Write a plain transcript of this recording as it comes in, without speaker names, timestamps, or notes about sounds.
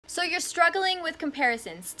So you're struggling with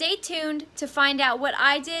comparison. Stay tuned to find out what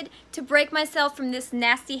I did to break myself from this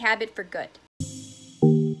nasty habit for good.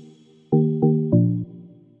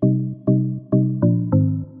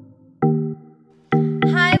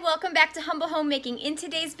 Hi, welcome back to Humble Homemaking. In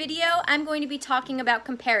today's video, I'm going to be talking about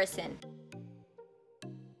comparison.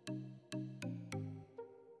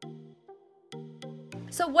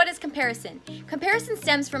 So what is comparison? Comparison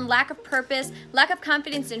stems from lack of purpose, lack of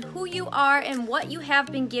confidence in who you are and what you have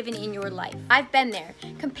been given in your life. I've been there,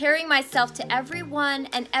 comparing myself to everyone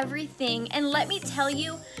and everything, and let me tell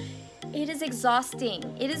you, it is exhausting.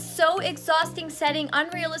 It is so exhausting setting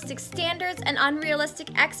unrealistic standards and unrealistic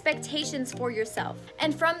expectations for yourself.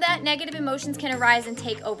 And from that, negative emotions can arise and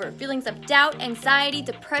take over. Feelings of doubt, anxiety,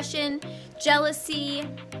 depression, jealousy,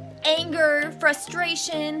 anger,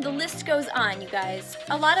 frustration, the list goes on, you guys.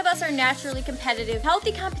 A lot of us are naturally competitive.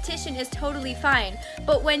 Healthy competition is totally fine,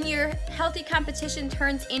 but when your healthy competition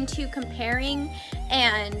turns into comparing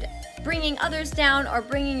and bringing others down or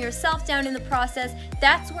bringing yourself down in the process,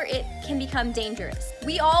 that's where it can become dangerous.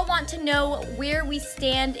 We all want to know where we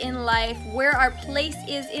stand in life, where our place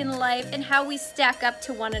is in life, and how we stack up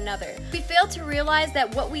to one another. We fail to realize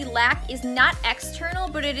that what we lack is not external,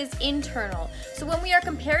 but it is internal. So when we are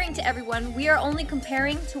comparing to everyone, we are only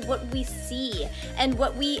comparing to what we see and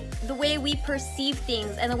the way we perceive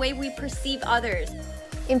things and the way we perceive others.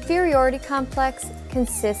 Inferiority complex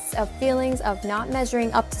consists of feelings of not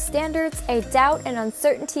measuring up to standards, a doubt and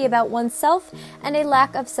uncertainty about oneself, and a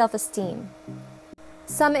lack of self-esteem.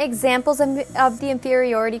 Some examples of the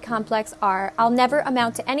inferiority complex are: I'll never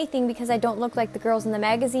amount to anything because I don't look like the girls in the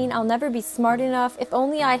magazine. I'll never be smart enough. If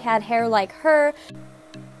only I had hair like her.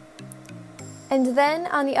 And then,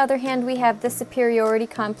 on the other hand, we have the superiority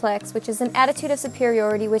complex, which is an attitude of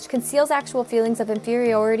superiority which conceals actual feelings of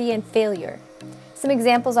inferiority and failure. Some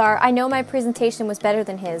examples are: I know my presentation was better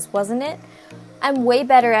than his, wasn't it? I'm way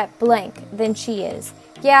better at blank than she is.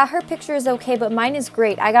 Yeah, her picture is okay, but mine is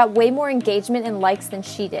great. I got way more engagement and likes than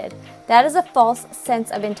she did. That is a false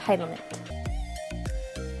sense of entitlement.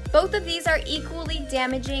 Both of these are equally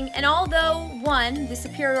damaging, and although one, the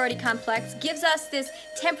superiority complex, gives us this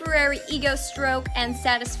temporary ego stroke and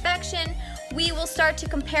satisfaction, we will start to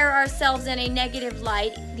compare ourselves in a negative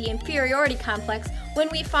light, the inferiority complex, when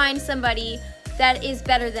we find somebody that is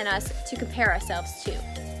better than us to compare ourselves to.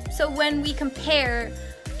 So when we compare,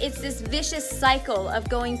 it's this vicious cycle of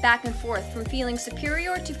going back and forth from feeling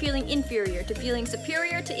superior to feeling inferior to feeling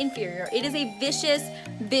superior to inferior. It is a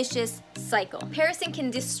vicious cycle. Comparison can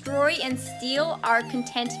destroy and steal our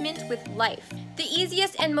contentment with life. The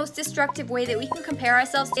easiest and most destructive way that we can compare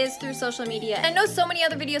ourselves is through social media. I know so many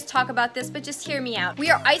other videos talk about this, but just hear me out. We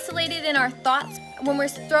are isolated in our thoughts when we're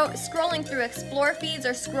scrolling through explore feeds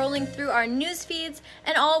or scrolling through our news feeds,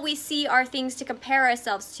 and all we see are things to compare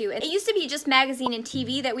ourselves to. It used to be just magazine and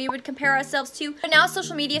TV that we would compare ourselves to, but now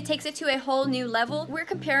social media takes it to a whole new level. We're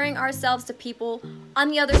comparing ourselves to people on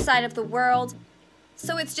the other side of the world.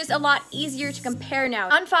 So it's just a lot easier to compare now.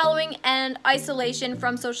 Unfollowing and isolation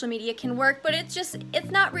from social media can work, but it's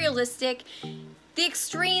not realistic. The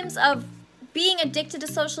extremes of being addicted to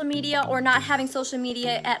social media or not having social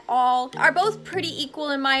media at all are both pretty equal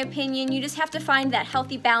in my opinion. You just have to find that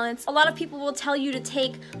healthy balance. A lot of people will tell you to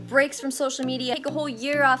take breaks from social media, take a whole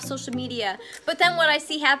year off social media, but then what I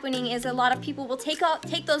see happening is a lot of people will take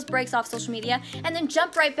those breaks off social media and then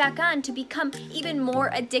jump right back on to become even more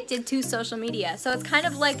addicted to social media. So it's kind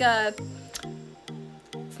of like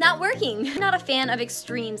it's not working. I'm not a fan of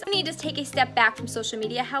extremes. We need to take a step back from social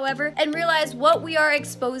media, however, and realize what we are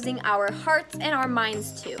exposing our hearts and our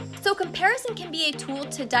minds to. So comparison can be a tool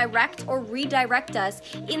to direct or redirect us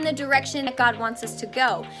in the direction that God wants us to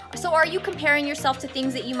go. So are you comparing yourself to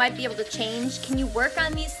things that you might be able to change? Can you work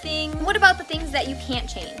on these things? What about the things that you can't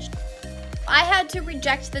change? I had to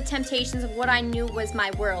reject the temptations of what I knew was my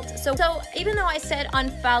world. So even though I said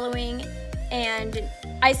unfollowing and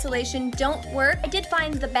isolation don't work, I did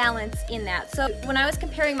find the balance in that. So when I was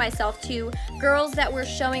comparing myself to girls that were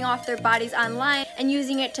showing off their bodies online and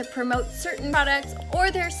using it to promote certain products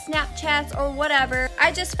or their Snapchats or whatever,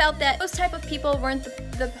 I just felt that those type of people weren't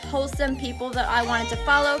the wholesome people that I wanted to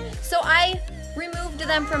follow, so I removed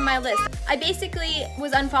them from my list. I basically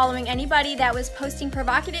was unfollowing anybody that was posting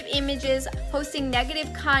provocative images, posting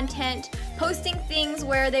negative content, posting things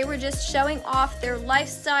where they were just showing off their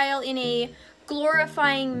lifestyle in a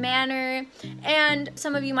glorifying manner. And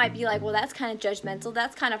some of you might be like, well, that's kind of judgmental,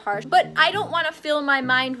 that's kind of harsh. But I don't want to fill my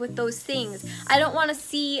mind with those things. I don't want to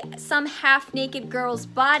see some half-naked girl's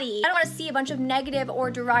body. I don't want to see a bunch of negative or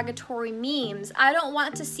derogatory memes. I don't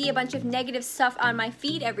want to see a bunch of negative stuff on my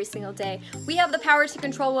feed every single day. We have the power to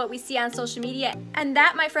control what we see on social media, and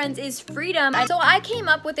that, my friends, is freedom. So I came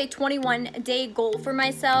up with a 21-day goal for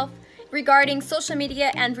myself regarding social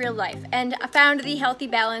media and real life, and I found the healthy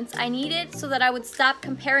balance I needed so that I would stop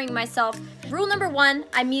comparing myself. Rule number 1,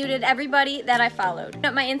 I muted everybody that I followed.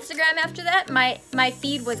 At my Instagram after that, my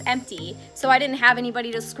feed was empty, so I didn't have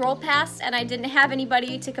anybody to scroll past, and I didn't have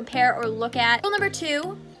anybody to compare or look at. Rule number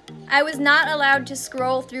 2, I was not allowed to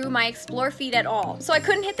scroll through my Explore feed at all. So I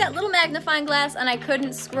couldn't hit that little magnifying glass, and I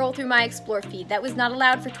couldn't scroll through my Explore feed. That was not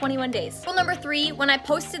allowed for 21 days. Rule number 3, when I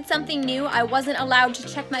posted something new, I wasn't allowed to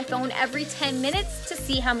check my phone every 10 minutes to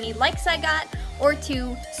see how many likes I got or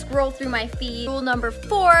to scroll through my feed. Rule number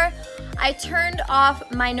 4, I turned off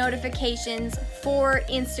my notifications for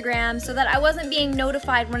Instagram so that I wasn't being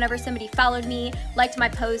notified whenever somebody followed me, liked my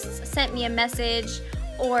posts, sent me a message,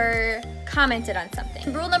 or commented on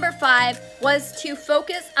something. Rule number 5 was to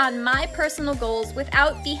focus on my personal goals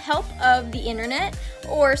without the help of the internet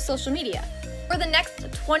or social media. For the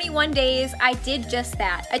next 21 days, I did just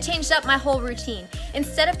that. I changed up my whole routine.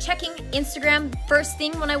 Instead of checking Instagram first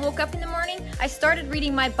thing when I woke up in the morning, I started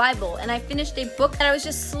reading my Bible, and I finished a book that I was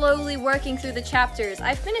just slowly working through the chapters.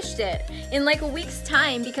 I finished it in like a week's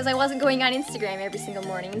time because I wasn't going on Instagram every single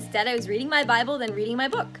morning. Instead, I was reading my Bible, then reading my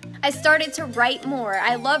book. I started to write more.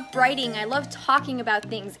 I love writing. I love talking about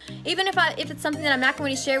things. Even if it's something that I'm not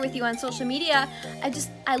going to share with you on social media,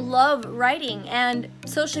 I love writing, and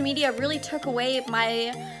social media really took away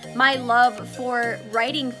my love for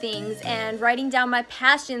writing things and writing down my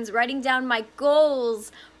passions, writing down my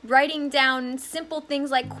goals, writing down simple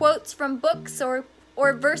things like quotes from books or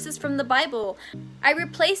verses from the Bible. I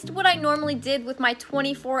replaced what I normally did with my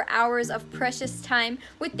 24 hours of precious time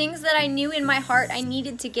with things that I knew in my heart I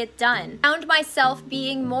needed to get done. I found myself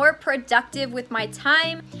being more productive with my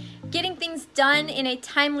time, getting things done in a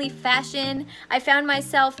timely fashion. I found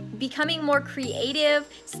myself becoming more creative,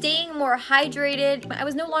 staying more hydrated. I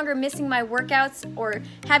was no longer missing my workouts or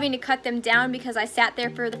having to cut them down because I sat there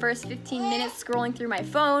for the first 15 minutes scrolling through my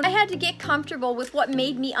phone. I had to get comfortable with what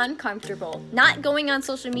made me uncomfortable. Not going on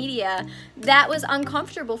social media, that was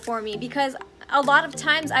uncomfortable for me because a lot of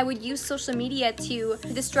times I would use social media to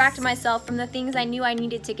distract myself from the things I knew I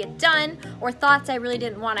needed to get done or thoughts I really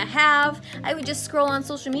didn't want to have. I would just scroll on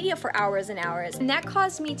social media for hours and hours, and that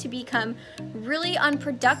caused me to become really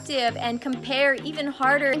unproductive and compare even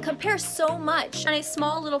harder and compare so much on a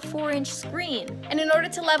small little 4-inch screen. And in order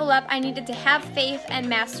to level up, I needed to have faith and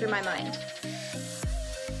master my mind.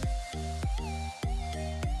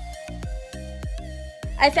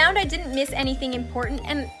 I found I didn't miss anything important,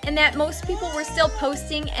 and that most people were still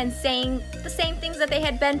posting and saying the same things that they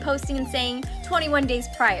had been posting and saying 21 days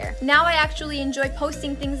prior. Now I actually enjoy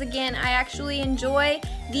posting things again. I actually enjoy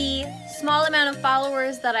the small amount of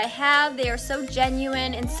followers that I have. They are so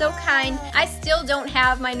genuine and so kind. I still don't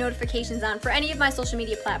have my notifications on for any of my social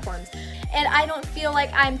media platforms, and I don't feel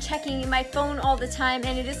like I'm checking my phone all the time,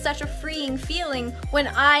 and it is such a freeing feeling when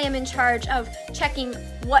I am in charge of checking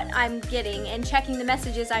what I'm getting and checking the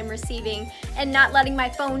messages I'm receiving and not letting my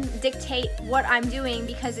phone dictate what I'm doing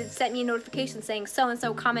because it sent me a notification saying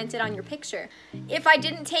so-and-so commented on your picture. If I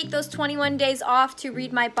didn't take those 21 days off to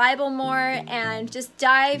read my Bible more and just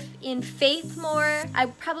dive in faith more, I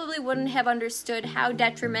probably wouldn't have understood how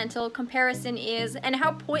detrimental comparison is and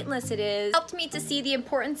how pointless it is. It helped me to see the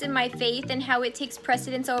importance in my faith and how it takes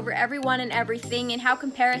precedence over everyone and everything, and how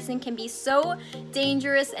comparison can be so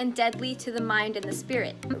dangerous and deadly to the mind and the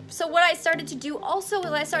spirit. So what I started to do also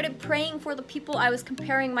was I started praying for the people I was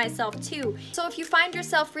comparing myself to. So if you find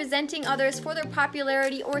yourself resenting others for their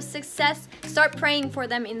popularity or success, start praying for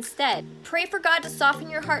them instead. Pray for God to soften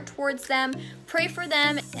your heart towards them, pray for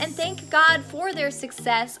them, and thank God for their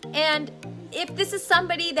success. And if this is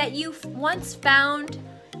somebody that you once found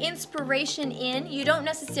inspiration in, you don't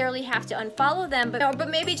necessarily have to unfollow them, but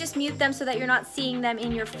maybe just mute them so that you're not seeing them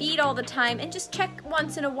in your feed all the time, and just check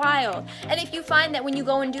once in a while. And if you find that when you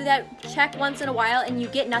go and do that check once in a while and you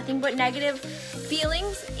get nothing but negative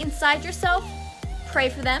feelings inside yourself, pray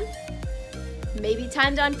for them. Maybe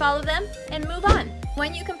time to unfollow them and move on.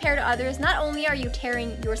 When you compare to others, not only are you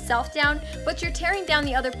tearing yourself down, but you're tearing down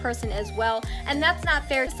the other person as well, and that's not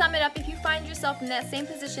fair. To sum it up, if you find yourself in that same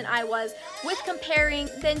position I was with comparing,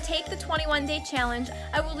 then take the 21-day challenge.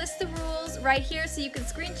 I will list the rules right here so you can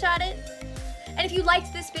screenshot it. And if you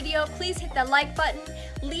liked this video, please hit the like button,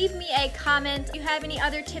 leave me a comment. If you have any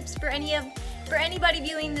other tips for any of For anybody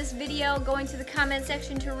viewing this video, going to the comment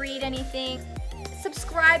section to read anything.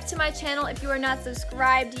 Subscribe to my channel if you are not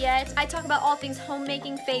subscribed yet. I talk about all things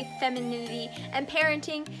homemaking, faith, femininity, and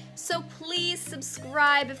parenting, so please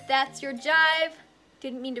subscribe if that's your jive.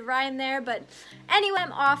 Didn't mean to rhyme there, but anyway,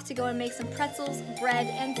 I'm off to go and make some pretzels, bread,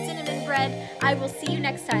 and cinnamon bread. I will see you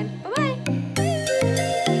next time. Bye-bye!